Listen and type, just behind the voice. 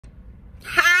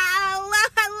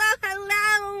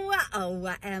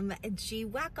OMG,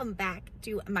 welcome back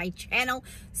to my channel.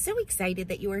 So excited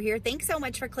that you are here. Thanks so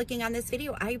much for clicking on this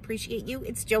video. I appreciate you.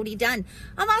 It's Jody Dunn.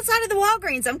 I'm outside of the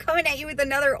Walgreens. I'm coming at you with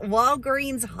another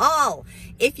Walgreens haul.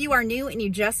 If you are new and you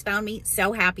just found me,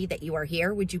 so happy that you are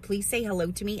here. Would you please say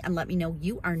hello to me and let me know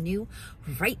you are new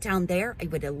right down there? I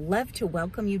would love to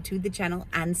welcome you to the channel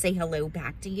and say hello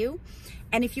back to you.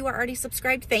 And if you are already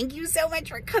subscribed, thank you so much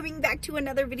for coming back to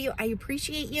another video. I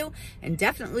appreciate you, and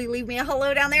definitely leave me a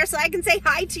hello down there so I can say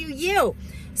hi to you.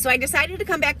 So I decided to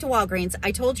come back to Walgreens.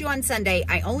 I told you on Sunday,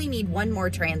 I only need one more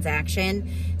transaction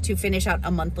to finish out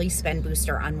a monthly spend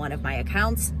booster on one of my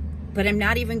accounts, but I'm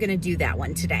not even gonna do that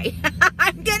one today.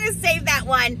 I'm gonna save that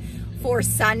one for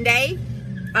Sunday.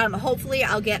 Hopefully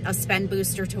I'll get a spend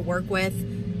booster to work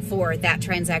with for that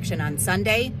transaction on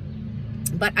Sunday.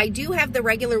 But I do have the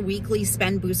regular weekly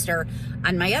spend booster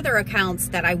on my other accounts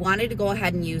that I wanted to go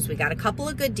ahead and use. We got a couple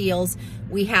of good deals.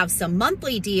 We have some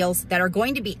monthly deals that are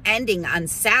going to be ending on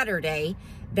Saturday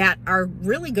that are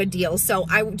really good deals. So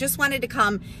I just wanted to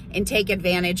come and take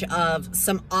advantage of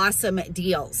some awesome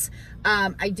deals.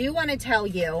 I do want to tell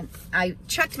you, I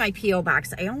checked my P.O.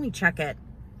 box. I only check it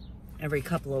every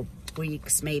couple of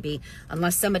weeks maybe,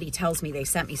 unless somebody tells me they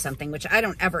sent me something, which I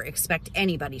don't ever expect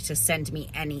anybody to send me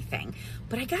anything.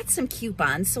 But I got some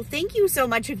coupons, so thank you so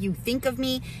much if you think of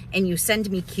me and you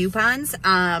send me coupons.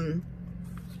 I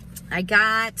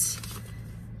got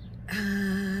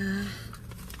let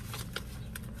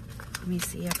me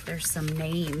see if there's some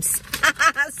names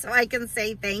so I can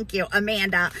say thank you.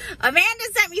 Amanda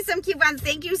sent me some coupons.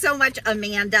 Thank you so much,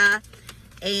 Amanda.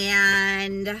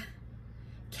 And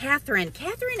Catherine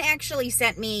actually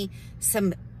sent me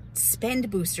some spend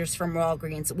boosters from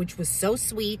Walgreens, which was so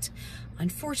sweet.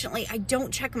 Unfortunately, I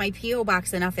don't check my P.O.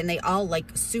 box enough and they all like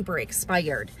super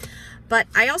expired. But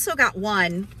I also got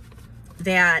one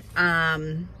that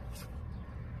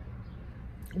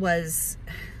was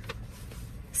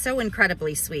so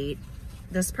incredibly sweet.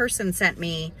 This person sent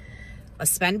me a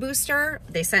spend booster.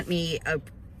 They sent me a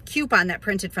coupon that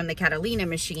printed from the Catalina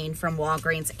machine from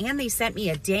Walgreens, and they sent me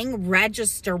a dang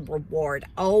register reward.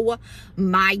 Oh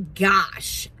my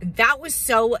gosh, that was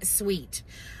so sweet.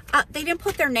 They didn't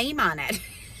put their name on it.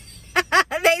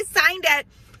 They signed it,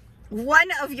 one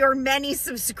of your many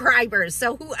subscribers.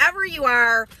 So whoever you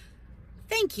are,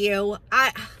 thank you.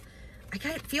 I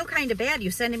feel kind of bad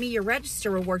you sending me your register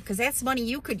reward, because that's money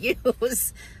you could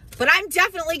use. But I'm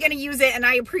definitely going to use it, and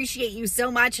I appreciate you so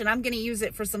much, and I'm going to use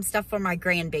it for some stuff for my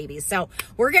grandbabies. So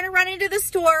we're going to run into the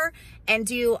store and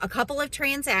do a couple of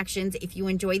transactions. If you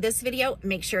enjoyed this video,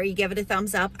 make sure you give it a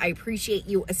thumbs up. I appreciate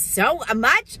you so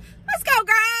much. Let's go,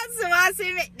 girls. Some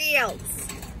awesome deals.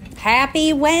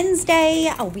 Happy Wednesday.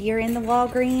 We are in the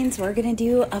Walgreens. We're going to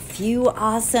do a few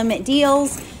awesome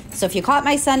deals. So if you caught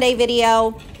my Sunday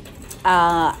video,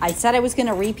 I said I was going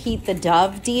to repeat the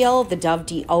Dove deal, the Dove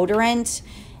deodorant.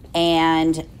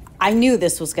 And I knew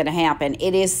this was going to happen.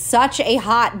 It is such a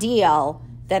hot deal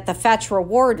that the Fetch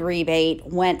Reward rebate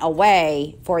went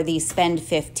away for the spend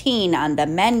 15 on the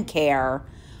men care,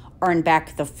 earn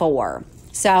back the 4.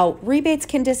 So rebates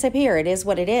can disappear. It is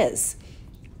what it is.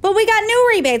 But we got new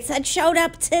rebates that showed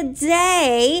up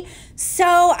today.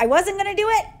 So I wasn't going to do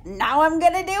it. Now I'm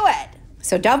going to do it.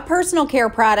 So Dove personal care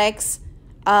products,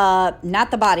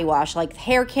 not the body wash, like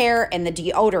hair care and the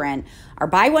deodorant, are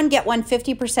buy one, get one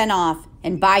 50% off,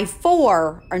 and buy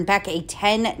 4, earn back a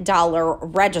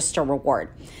 $10 register reward.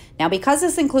 Now, because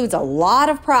this includes a lot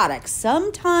of products,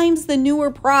 sometimes the newer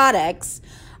products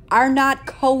are not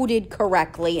coded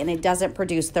correctly and it doesn't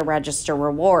produce the register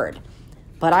reward.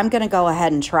 But I'm going to go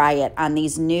ahead and try it on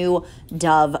these new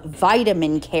Dove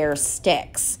Vitamin Care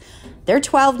sticks. They're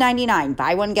 $12.99.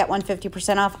 Buy one, get one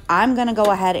 50% off. I'm going to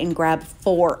go ahead and grab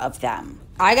 4 of them.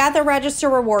 I got the register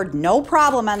reward no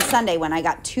problem on Sunday when I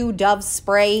got 2 Dove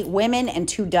Spray women and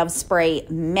 2 Dove Spray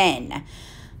men.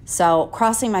 So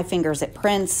crossing my fingers it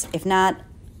prints. If not,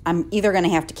 I'm either going to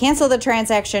have to cancel the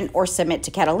transaction or submit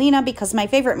to Catalina, because my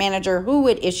favorite manager who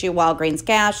would issue Walgreens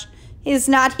cash is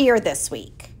not here this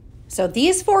week. So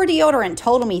these 4 deodorant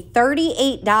total me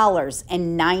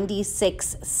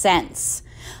 $38.96.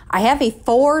 I have a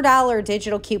 $4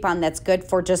 digital coupon that's good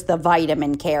for just the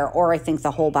vitamin care, or I think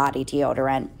the whole body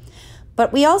deodorant.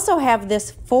 But we also have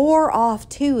this 4 off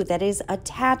too that is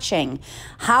attaching.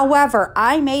 However,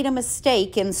 I made a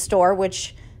mistake in store,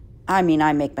 which, I mean,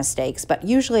 I make mistakes, but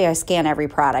usually I scan every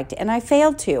product, and I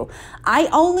failed to. I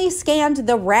only scanned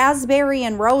the raspberry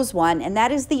and rose one, and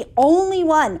that is the only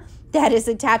one that is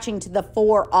attaching to the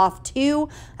 4 off 2.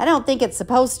 I don't think it's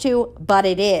supposed to, but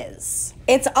it is.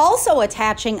 It's also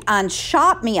attaching on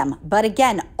Shopmium, but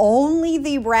again, only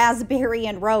the raspberry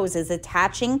and rose is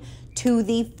attaching to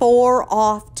the 4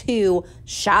 off 2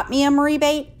 Shopmium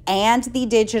rebate and the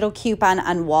digital coupon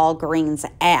on Walgreens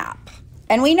app.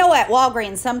 And we know at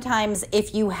Walgreens, sometimes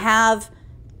if you have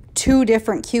 2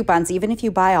 different coupons, even if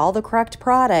you buy all the correct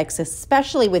products,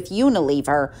 especially with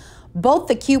Unilever, both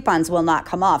the coupons will not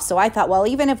come off. So I thought, well,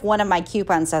 even if one of my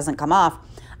coupons doesn't come off,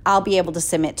 I'll be able to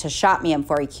submit to Shopmium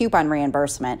for a coupon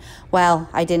reimbursement. Well,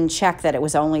 I didn't check that it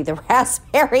was only the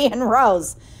raspberry and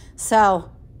rose. So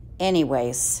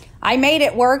anyways, I made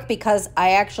it work because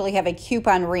I actually have a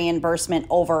coupon reimbursement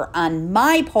over on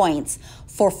mypoints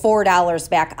for $4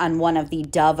 back on one of the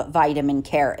Dove Vitamin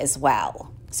Care as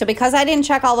well. So because I didn't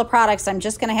check all the products, I'm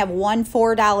just going to have one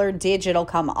 $4 digital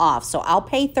come off. So I'll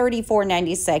pay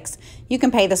 $34.96. You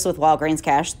can pay this with Walgreens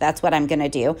cash. That's what I'm going to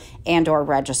do, and or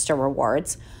register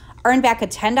rewards. Earn back a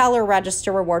 $10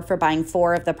 register reward for buying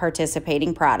 4 of the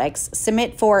participating products.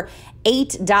 Submit for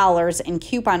 $8 in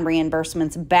coupon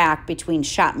reimbursements back between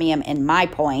Shopmium and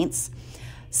mypoints.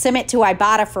 Submit to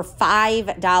Ibotta for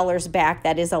 $5 back.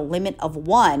 That is a limit of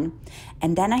 1.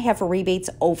 And then I have rebates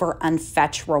over on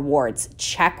Fetch Rewards.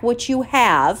 Check what you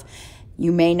have.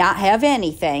 You may not have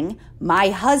anything. My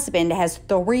husband has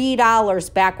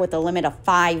 $3 back with a limit of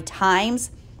 5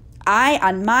 times.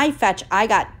 On my Fetch, I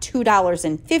got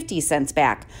 $2.50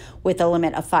 back with a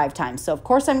limit of 5 times. So of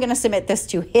course I'm going to submit this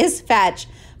to his Fetch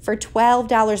for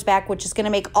 $12 back, which is going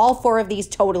to make all 4 of these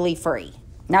totally free.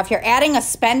 Now, if you're adding a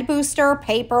spend booster,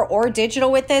 paper or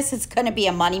digital with this, it's going to be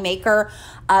a moneymaker.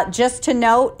 Just to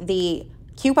note, the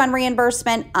coupon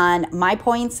reimbursement on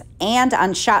mypoints and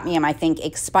on Shopmium, I think,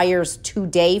 expires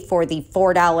today for the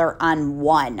 $4 on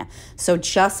 1. So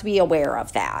just be aware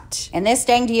of that. And this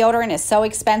dang deodorant is so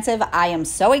expensive. I am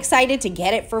so excited to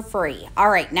get it for free. All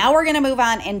right, now we're going to move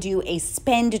on and do a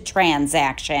spend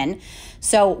transaction.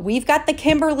 So we've got the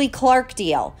Kimberly-Clark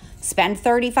deal. Spend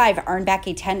 $35, earn back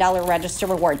a $10 register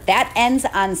reward. That ends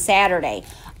on Saturday.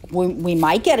 We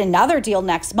might get another deal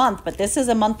next month, but this is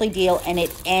a monthly deal and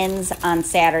it ends on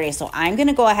Saturday. So I'm going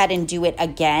to go ahead and do it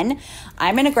again.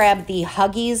 I'm going to grab the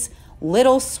Huggies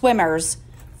Little Swimmers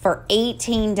for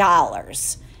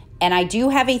 $18. And I do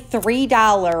have a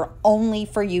 $3 only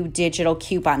for you digital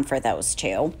coupon for those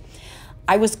 2.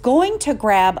 I was going to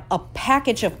grab a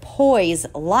package of Poise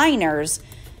liners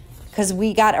because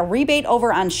we got a rebate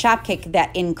over on Shopkick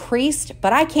that increased,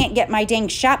 but I can't get my dang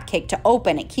Shopkick to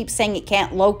open. It keeps saying it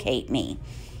can't locate me.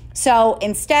 So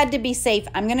instead, to be safe,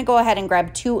 I'm going to go ahead and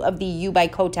grab 2 of the U by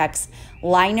Kotex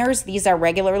liners. These are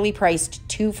regularly priced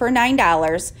 2 for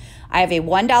 $9. I have a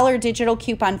 $1 digital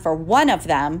coupon for 1 of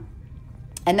them,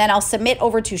 and then I'll submit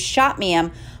over to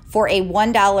Shopmium for a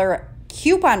 $1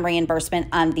 coupon reimbursement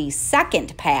on the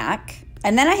second pack.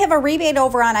 And then I have a rebate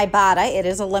over on Ibotta. It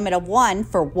is a limit of 1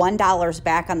 for $1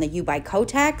 back on the U by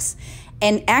Kotex.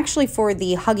 And actually for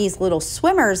the Huggies Little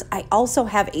Swimmers, I also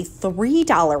have a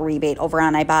 $3 rebate over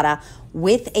on Ibotta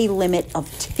with a limit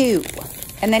of 2.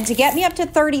 And then to get me up to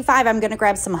 $35, I'm going to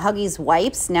grab some Huggies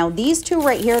wipes. Now these 2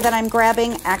 right here that I'm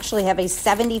grabbing actually have a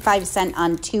 75-cent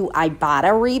on 2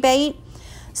 Ibotta rebate.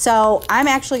 So I'm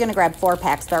actually going to grab 4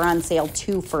 packs. They're on sale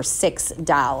 2 for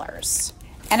 $6.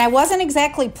 And I wasn't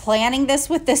exactly planning this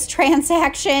with this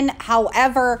transaction.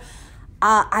 However,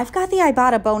 I've got the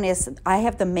Ibotta bonus. I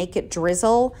have the Make It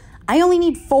Drizzle. I only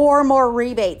need 4 more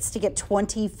rebates to get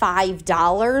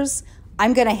 $25.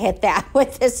 I'm going to hit that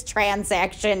with this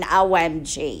transaction,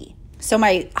 OMG. So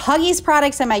my Huggies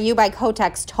products and my U by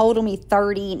Kotex total me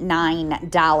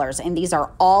 $39. And these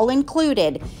are all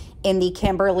included in the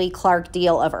Kimberly-Clark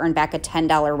deal of earn back a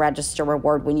 $10 register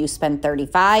reward when you spend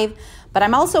 $35. But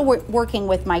I'm also working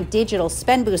with my digital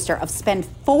spend booster of spend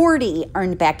 $40,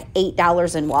 earn back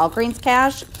 $8 in Walgreens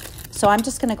cash. So I'm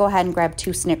just going to go ahead and grab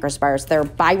 2 Snickers bars. They're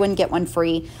buy one, get one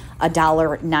free,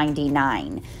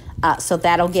 $1.99. So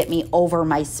that'll get me over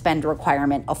my spend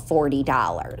requirement of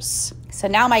 $40. So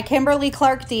now my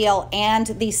Kimberly-Clark deal and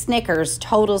the Snickers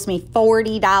totals me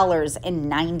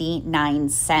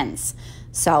 $40.99.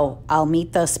 So I'll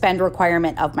meet the spend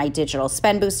requirement of my digital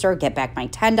spend booster, get back my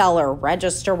 $10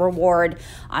 register reward.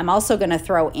 I'm also going to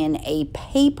throw in a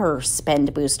paper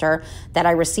spend booster that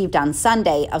I received on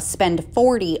Sunday of spend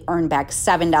 $40, earn back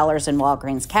 $7 in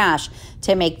Walgreens cash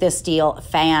to make this deal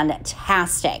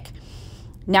fantastic.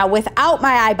 Now, without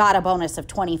my Ibotta bonus of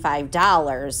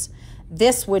 $25,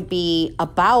 this would be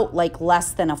about like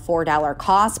less than a $4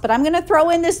 cost, but I'm going to throw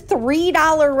in this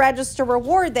 $3 register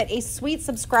reward that a sweet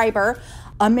subscriber,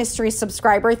 a mystery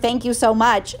subscriber, thank you so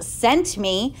much, sent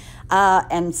me.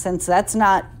 And since that's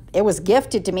not it was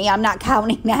gifted to me. I'm not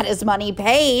counting that as money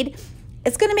paid.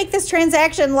 It's going to make this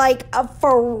transaction like a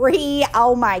free,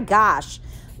 oh my gosh.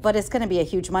 But it's going to be a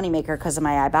huge moneymaker because of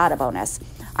my Ibotta bonus.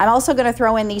 I'm also going to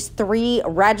throw in these 3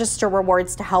 register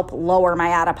rewards to help lower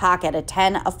my out-of-pocket, a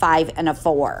 10, a 5, and a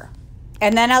 4.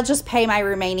 And then I'll just pay my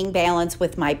remaining balance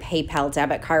with my PayPal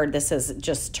debit card. This has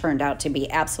just turned out to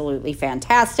be absolutely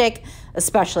fantastic,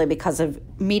 especially because of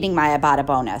meeting my Ibotta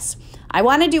bonus. I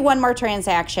want to do one more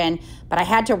transaction, but I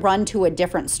had to run to a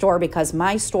different store because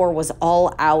my store was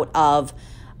all out of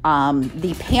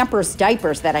the Pampers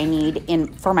diapers that I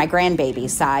need for my grandbaby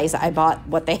size. I bought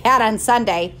what they had on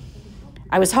Sunday.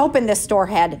 I was hoping this store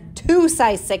had 2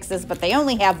 size 6s, but they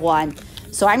only have 1.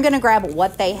 So I'm going to grab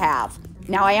what they have.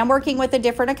 Now, I am working with a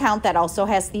different account that also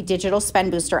has the digital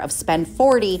spend booster of spend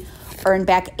 40, earn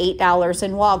back $8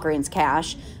 in Walgreens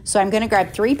cash. So I'm going to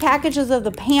grab 3 packages of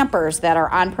the Pampers that are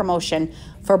on promotion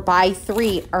for buy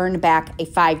 3, earn back a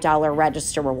 $5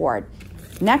 register reward.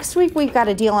 Next week, we've got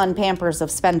a deal on Pampers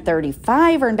of spend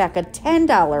 35, earn back a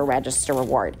 $10 register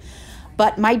reward.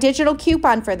 But my digital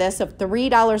coupon for this of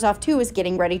 $3 off 2 is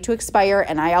getting ready to expire,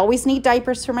 and I always need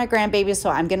diapers for my grandbabies,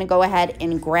 so I'm going to go ahead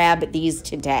and grab these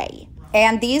today.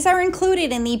 And these are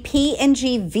included in the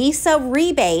P&G Visa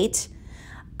rebate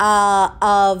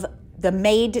of the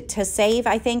Made to Save,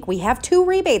 I think. We have 2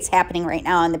 rebates happening right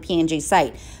now on the P&G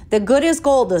site. The Good as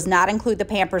Gold does not include the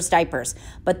Pampers diapers,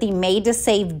 but the Made to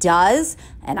Save does.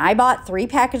 And I bought 3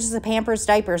 packages of Pampers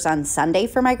diapers on Sunday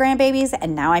for my grandbabies,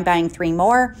 and now I'm buying 3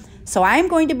 more. So I'm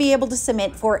going to be able to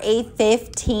submit for a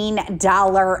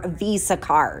 $15 Visa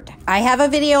card. I have a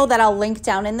video that I'll link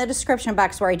down in the description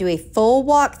box where I do a full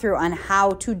walkthrough on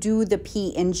how to do the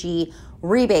P&G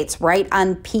rebates right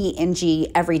on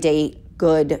P&G Everyday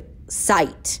Good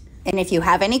site. And if you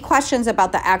have any questions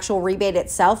about the actual rebate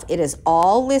itself, it is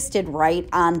all listed right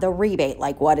on the rebate,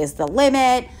 like what is the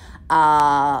limit,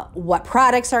 what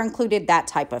products are included, that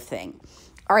type of thing.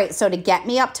 All right, so to get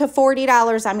me up to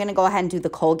 $40, I'm going to go ahead and do the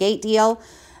Colgate deal.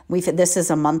 This is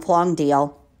a month-long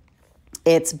deal.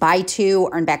 It's buy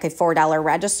 2, earn back a $4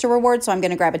 register reward. So I'm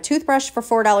going to grab a toothbrush for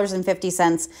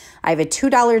 $4.50. I have a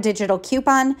 $2 digital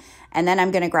coupon, and then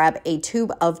I'm going to grab a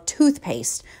tube of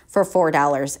toothpaste for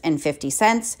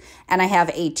 $4.50. And I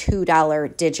have a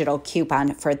 $2 digital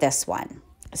coupon for this one.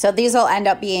 So these will end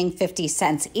up being 50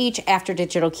 cents each after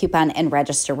digital coupon and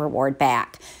register reward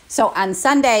back. So on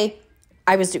Sunday,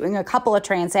 I was doing a couple of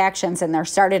transactions and there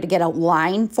started to get a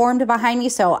line formed behind me.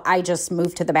 So I just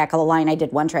moved to the back of the line. I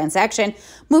did one transaction,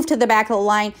 moved to the back of the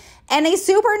line, and a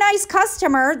super nice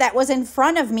customer that was in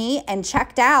front of me and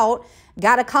checked out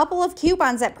got a couple of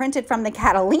coupons that printed from the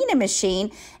Catalina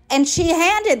machine, and she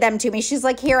handed them to me. She's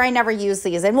like, here, I never use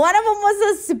these. And one of them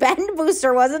was a spend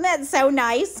booster. Wasn't that so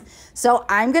nice? So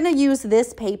I'm going to use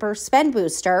this paper spend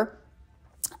booster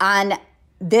on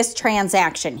this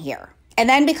transaction here. And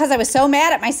then because I was so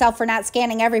mad at myself for not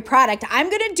scanning every product, I'm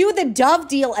going to do the Dove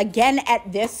deal again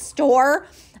at this store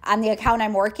on the account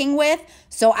I'm working with.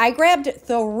 So I grabbed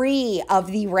 3 of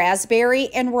the raspberry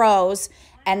and rose,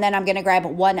 and then I'm going to grab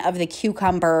 1 of the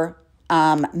cucumber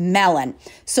melon.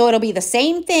 So it'll be the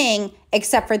same thing,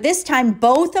 except for this time,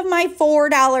 both of my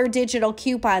 $4 digital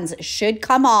coupons should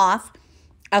come off.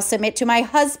 I'll submit to my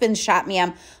husband's Shop Me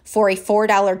for a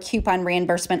 $4 coupon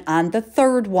reimbursement on the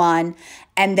 3rd one,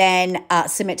 and then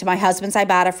submit to my husband's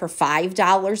Ibotta for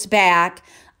 $5 back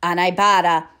on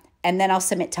Ibotta, and then I'll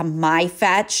submit to my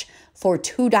Fetch for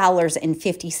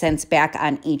 $2.50 back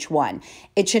on each one.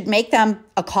 It should make them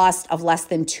a cost of less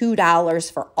than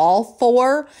 $2 for all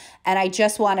 4, and I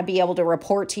just want to be able to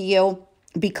report to you,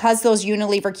 because those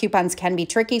Unilever coupons can be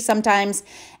tricky sometimes,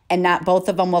 and not both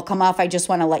of them will come off. I just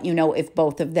want to let you know if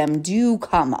both of them do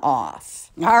come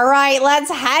off. All right, let's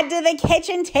head to the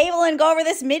kitchen table and go over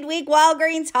this midweek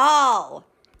Walgreens haul.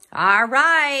 All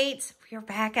right, we're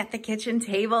back at the kitchen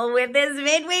table with this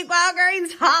midweek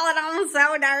Walgreens haul, and I'm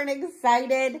so darn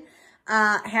excited.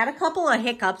 Had a couple of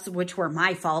hiccups, which were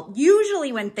my fault.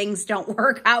 Usually when things don't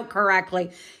work out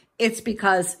correctly, it's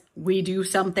because we do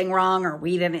something wrong or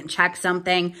we didn't check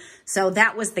something. So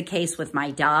that was the case with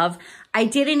my Dove. I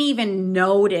didn't even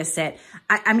notice it.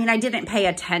 I mean, I didn't pay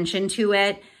attention to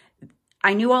it.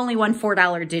 I knew only one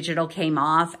 $4 digital came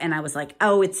off, and I was like,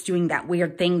 oh, it's doing that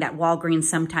weird thing that Walgreens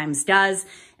sometimes does.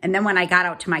 And then when I got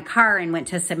out to my car and went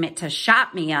to submit to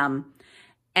Shop Me, and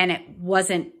it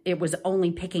was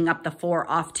only picking up the 4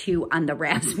 off 2 on the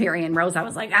raspberry and rose. I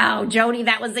was like, oh, Jody,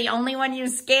 that was the only one you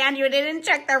scanned. You didn't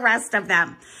check the rest of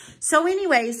them. So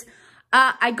anyways,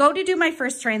 I go to do my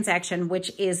first transaction,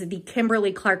 which is the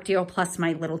Kimberly-Clark deal plus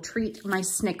my little treat, my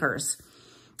Snickers.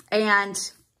 And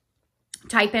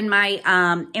type in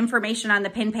my information on the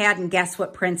pin pad, and guess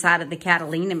what prints out of the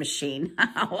Catalina machine?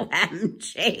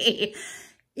 OMG.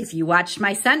 If you watched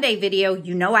my Sunday video,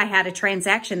 you know I had a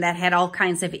transaction that had all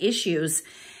kinds of issues.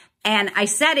 And I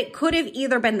said it could have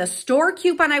either been the store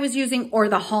coupon I was using or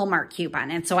the Hallmark coupon.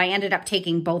 And so I ended up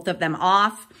taking both of them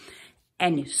off.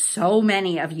 And so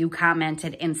many of you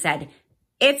commented and said,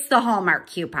 it's the Hallmark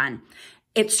coupon.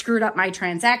 It screwed up my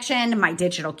transaction. My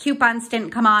digital coupons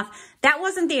didn't come off. That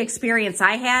wasn't the experience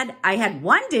I had. I had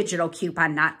one digital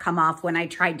coupon not come off when I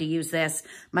tried to use this.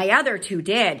 My other two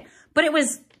did. But it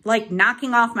was like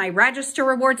knocking off my register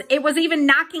rewards. It was even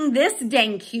knocking this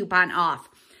dang coupon off.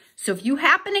 So if you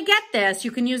happen to get this,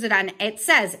 you can use it on, it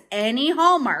says any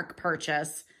Hallmark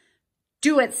purchase.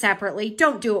 Do it separately.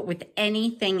 Don't do it with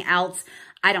anything else.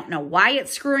 I don't know why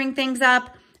it's screwing things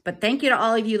up, but thank you to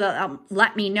all of you that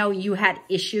let me know you had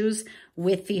issues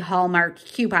with the Hallmark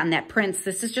coupon that prints.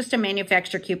 This is just a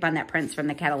manufacturer coupon that prints from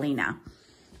the Catalina.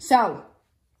 So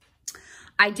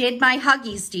I did my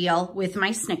Huggies deal with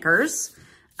my Snickers.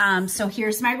 So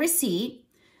here's my receipt.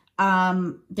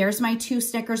 There's my 2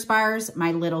 Snickers bars,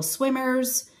 my little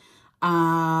swimmers,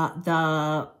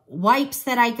 the wipes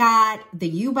that I got, the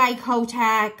U-Buy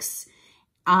Kotex,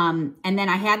 and then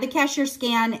I had the cashier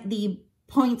scan the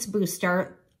points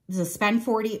booster, the spend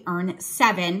 40, earn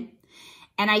 7,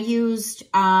 and I used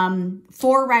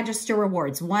 4 register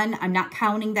rewards. One, I'm not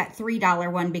counting that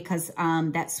 $3 one because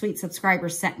that sweet subscriber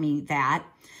sent me that.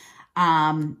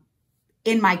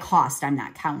 In my cost, I'm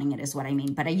not counting it is what I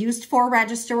mean. But I used 4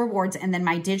 register rewards, and then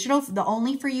my digital, the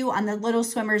only for you on the little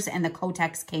swimmers and the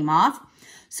Kotex came off.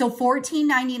 So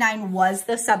 $14.99 was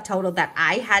the subtotal that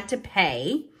I had to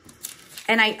pay.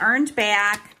 And I earned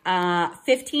back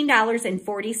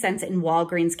 $15.40 in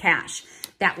Walgreens cash.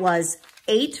 That was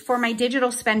 8 for my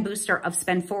digital spend booster of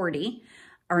spend 40,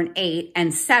 earn 8,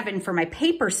 and 7 for my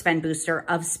paper spend booster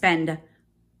of spend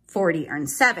 40, earn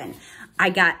 7. I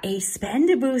got a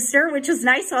spend booster, which is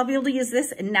nice. So I'll be able to use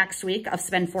this next week of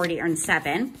spend 40, earn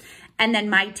 7. And then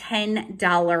my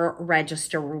 $10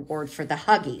 register reward for the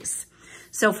Huggies.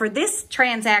 So for this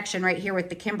transaction right here with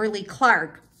the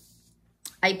Kimberly-Clark,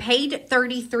 I paid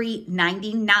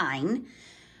 $33.99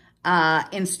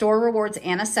 in store rewards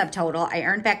and a subtotal. I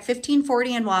earned back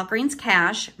 $15.40 in Walgreens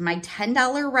cash, my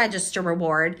 $10 register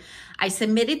reward. I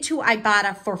submitted to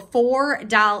Ibotta for $4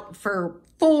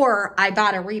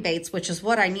 Ibotta rebates, which is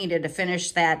what I needed to finish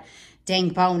that dang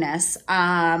bonus,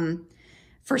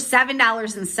 for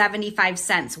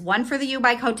 $7.75. 1 for the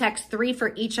U-Buy Kotex, 3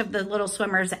 for each of the little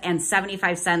swimmers, and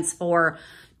 75 cents for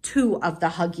 2 of the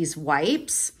Huggies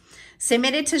wipes.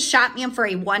 Submitted to Shopmium for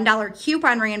a $1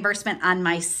 coupon reimbursement on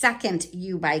my second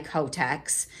U-Buy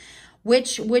Kotex,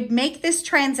 which would make this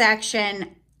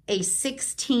transaction a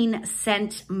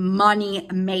 16-cent money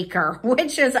maker,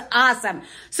 which is awesome.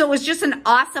 So it was just an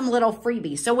awesome little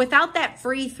freebie. So without that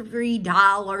free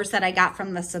 $3 that I got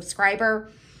from the subscriber,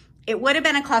 it would have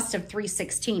been a cost of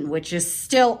 $3.16, which is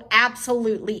still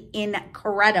absolutely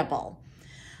incredible.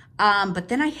 But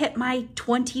then I hit my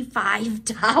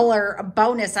 $25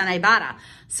 bonus on Ibotta.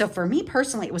 So for me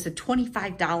personally, it was a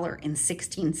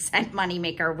 $25.16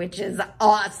 moneymaker, which is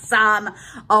awesome.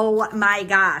 Oh my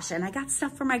gosh. And I got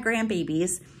stuff for my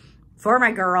grandbabies, for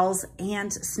my girls,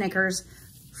 and Snickers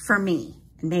for me.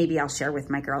 Maybe I'll share with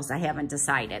my girls. I haven't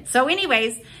decided. So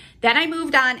anyways, then I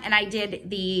moved on and I did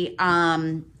the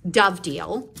Dove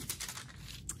deal.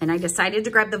 And I decided to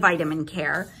grab the Vitamin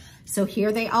Care. So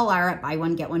here they all are at buy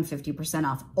one, get one 50%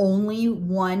 off. Only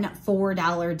one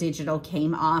 $4 digital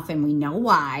came off, and we know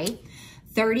why.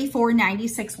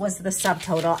 $34.96 was the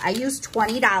subtotal. I used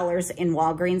 $20 in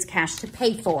Walgreens cash to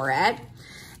pay for it.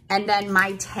 And then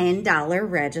my $10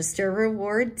 register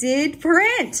reward did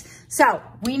print. So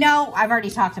we know, I've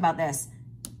already talked about this.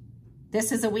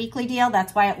 This is a weekly deal.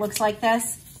 That's why it looks like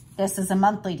this. This is a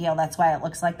monthly deal. That's why it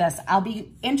looks like this. I'll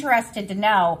be interested to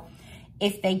know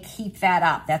if they keep that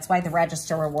up. That's why the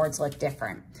register rewards look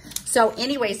different. So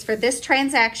anyways, for this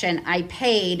transaction, I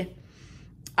paid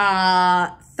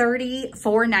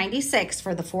 $34.96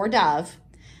 for the 4 Dove.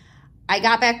 I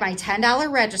got back my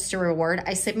 $10 register reward.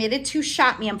 I submitted to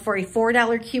Shopmium for a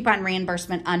 $4 coupon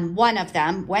reimbursement on one of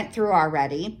them. Went through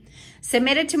already.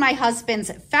 Submitted to my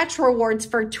husband's Fetch Rewards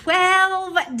for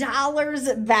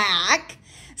 $12 back.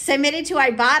 Submitted to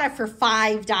Ibotta for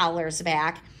 $5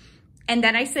 back. And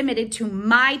then I submitted to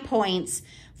mypoints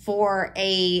for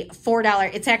a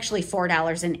 $4, it's actually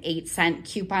 $4.08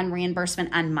 coupon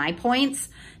reimbursement on mypoints.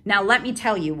 Now, let me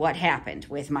tell you what happened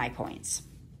with mypoints.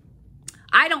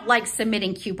 I don't like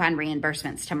submitting coupon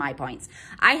reimbursements to mypoints.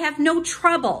 I have no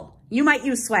trouble You might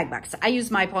use Swagbucks. I use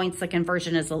mypoints. The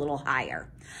conversion is a little higher.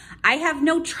 I have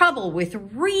no trouble with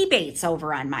rebates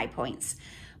over on mypoints.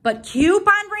 But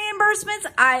coupon reimbursements,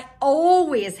 I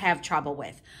always have trouble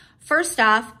with. First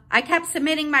off, I kept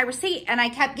submitting my receipt and I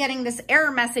kept getting this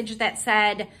error message that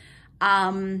said,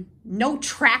 no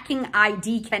tracking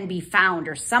ID can be found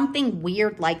or something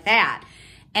weird like that.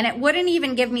 And it wouldn't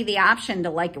even give me the option to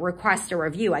like request a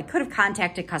review. I could have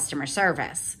contacted customer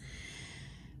service.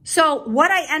 So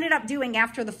what I ended up doing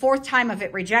after the 4th time of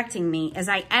it rejecting me is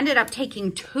I ended up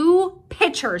taking 2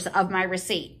 pictures of my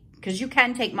receipt, because you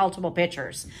can take multiple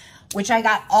pictures, which I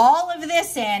got all of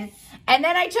this in. And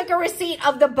then I took a receipt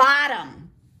of the bottom,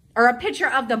 or a picture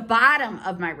of the bottom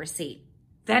of my receipt.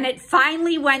 Then it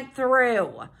finally went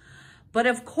through. But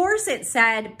of course it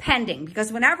said pending,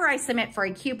 because whenever I submit for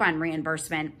a coupon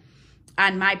reimbursement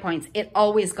on mypoints, it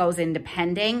always goes into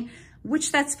pending,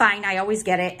 which that's fine. I always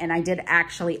get it. And I did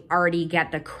actually already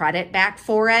get the credit back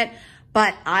for it.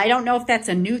 But I don't know if that's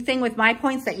a new thing with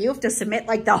mypoints that you have to submit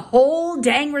like the whole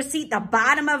dang receipt, the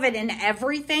bottom of it and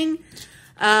everything.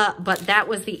 But that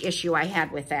was the issue I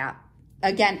had with that.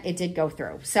 Again, it did go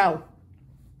through. So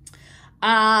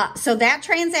that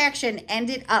transaction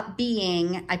ended up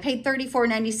being, I paid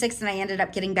 $34.96 and I ended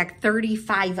up getting back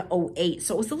 $35.08.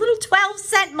 So it was a little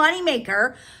 12-cent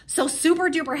moneymaker. So super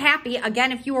duper happy.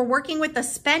 Again, if you were working with the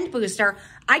spend booster,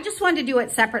 I just wanted to do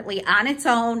it separately on its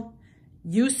own.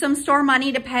 Use some store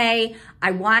money to pay. I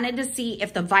wanted to see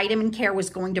if the vitamin care was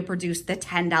going to produce the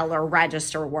 $10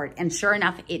 register reward. And sure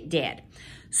enough, it did.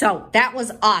 So that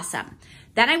was awesome.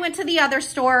 Then I went to the other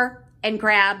store and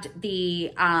grabbed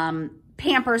the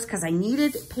Pampers, because I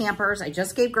needed Pampers. I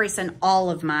just gave Grayson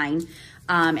all of mine.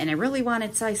 And I really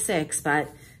wanted size 6, but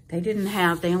they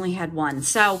only had 1.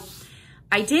 So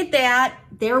I did that.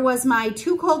 There was my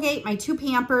 2 Colgate, my 2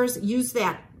 Pampers, used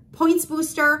that points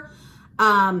booster.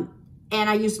 And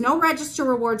I used no register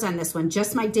rewards on this one,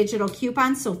 just my digital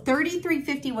coupons. So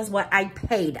 $33.50 was what I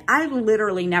paid. I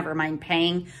literally never mind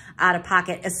paying out of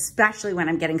pocket, especially when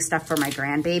I'm getting stuff for my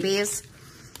grandbabies.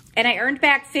 And I earned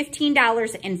back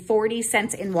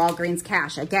 $15.40 in Walgreens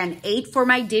cash. Again, 8 for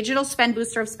my digital spend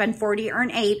booster of spend 40,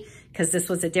 earn 8, because this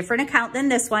was a different account than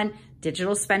this one.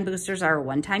 Digital spend boosters are a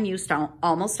one-time use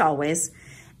almost always.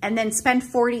 And then spend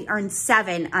 40, earn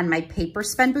 7 on my paper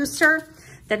spend booster.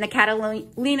 Then the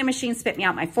Catalina machine spit me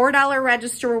out my $4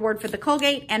 register reward for the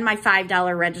Colgate and my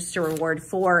 $5 register reward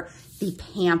for the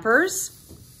Pampers.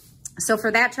 So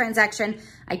for that transaction,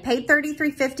 I paid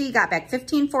 $33.50, got back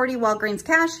 $15.40 Walgreens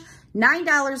cash,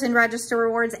 $9 in register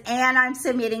rewards, and I'm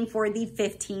submitting for the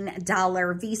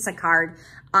 $15 Visa card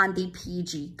on the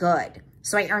PG Good.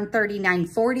 So I earned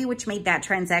 $39.40, which made that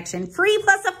transaction free,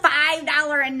 plus a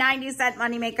 $5.90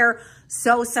 moneymaker.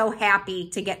 So happy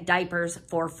to get diapers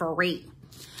for free.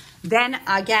 Then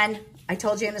again, I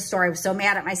told you in the story, I was so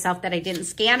mad at myself that I didn't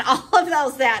scan all of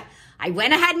those, that I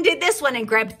went ahead and did this one and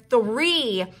grabbed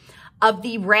 3 of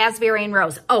the raspberry and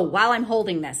rose. Oh, while I'm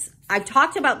holding this, I've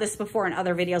talked about this before in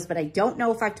other videos, but I don't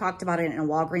know if I've talked about it in a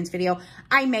Walgreens video.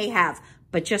 I may have,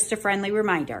 but just a friendly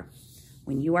reminder.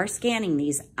 When you are scanning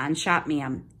these on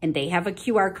ShopMeum and they have a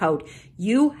QR code,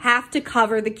 you have to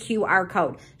cover the QR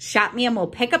code. ShopMeum will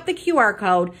pick up the QR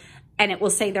code and it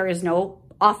will say there is no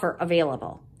offer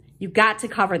available. You've got to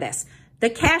cover this.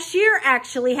 The cashier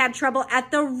actually had trouble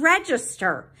at the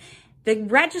register. The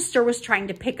register was trying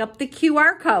to pick up the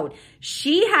QR code.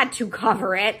 She had to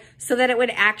cover it so that it would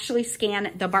actually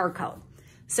scan the barcode.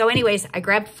 So anyways, I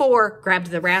grabbed 4, grabbed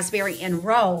the raspberry and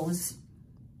rose.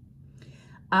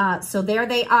 So there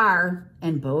they are.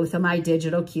 And both of my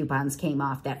digital coupons came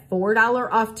off. That $4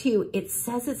 off too. It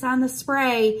says it's on the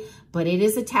spray, but it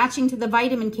is attaching to the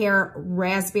vitamin care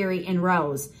raspberry and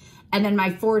rose. And then my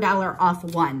 $4 off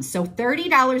 1. So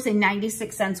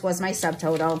 $30.96 was my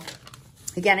subtotal.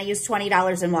 Again, I used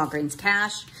 $20 in Walgreens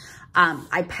cash.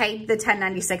 I paid the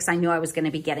 $10.96. I knew I was going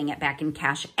to be getting it back in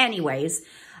cash anyways.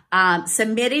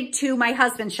 Submitted to my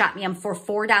husband ShopMeum for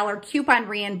 $4 coupon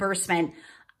reimbursement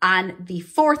on the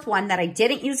 4th one that I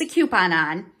didn't use a coupon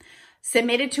on.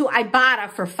 Submitted to Ibotta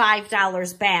for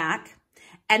 $5 back.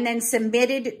 And then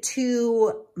submitted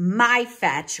to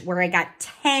MyFetch where I got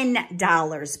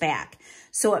 $10 back.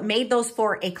 So it made those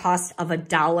for a cost of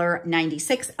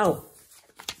 $1.96. Oh,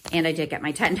 and I did get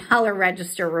my $10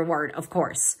 register reward, of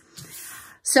course.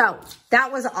 So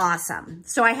that was awesome.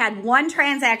 So I had one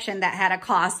transaction that had a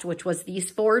cost, which was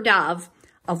these 4 Dove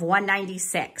of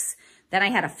 $1.96. Then I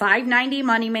had a $5.90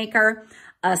 moneymaker,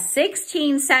 a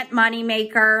 16-cent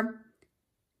moneymaker,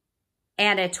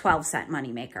 and a 12-cent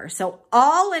moneymaker. So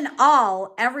all in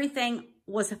all, everything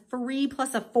was free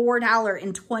plus a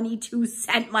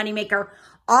 $4.22 moneymaker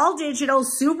All digital,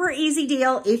 super easy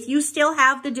deal if you still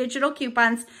have the digital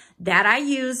coupons that I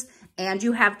use and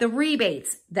you have the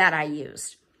rebates that I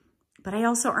used. But I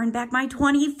also earned back my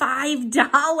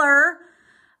 $25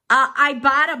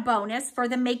 Ibotta bonus for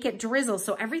the Make It Drizzle.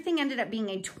 So everything ended up being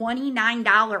a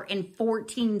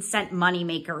 $29.14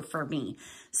 moneymaker for me.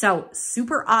 So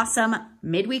super awesome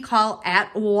midweek haul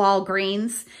at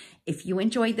Walgreens. If you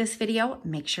enjoyed this video,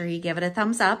 make sure you give it a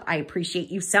thumbs up. I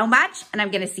appreciate you so much, and I'm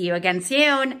going to see you again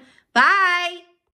soon. Bye.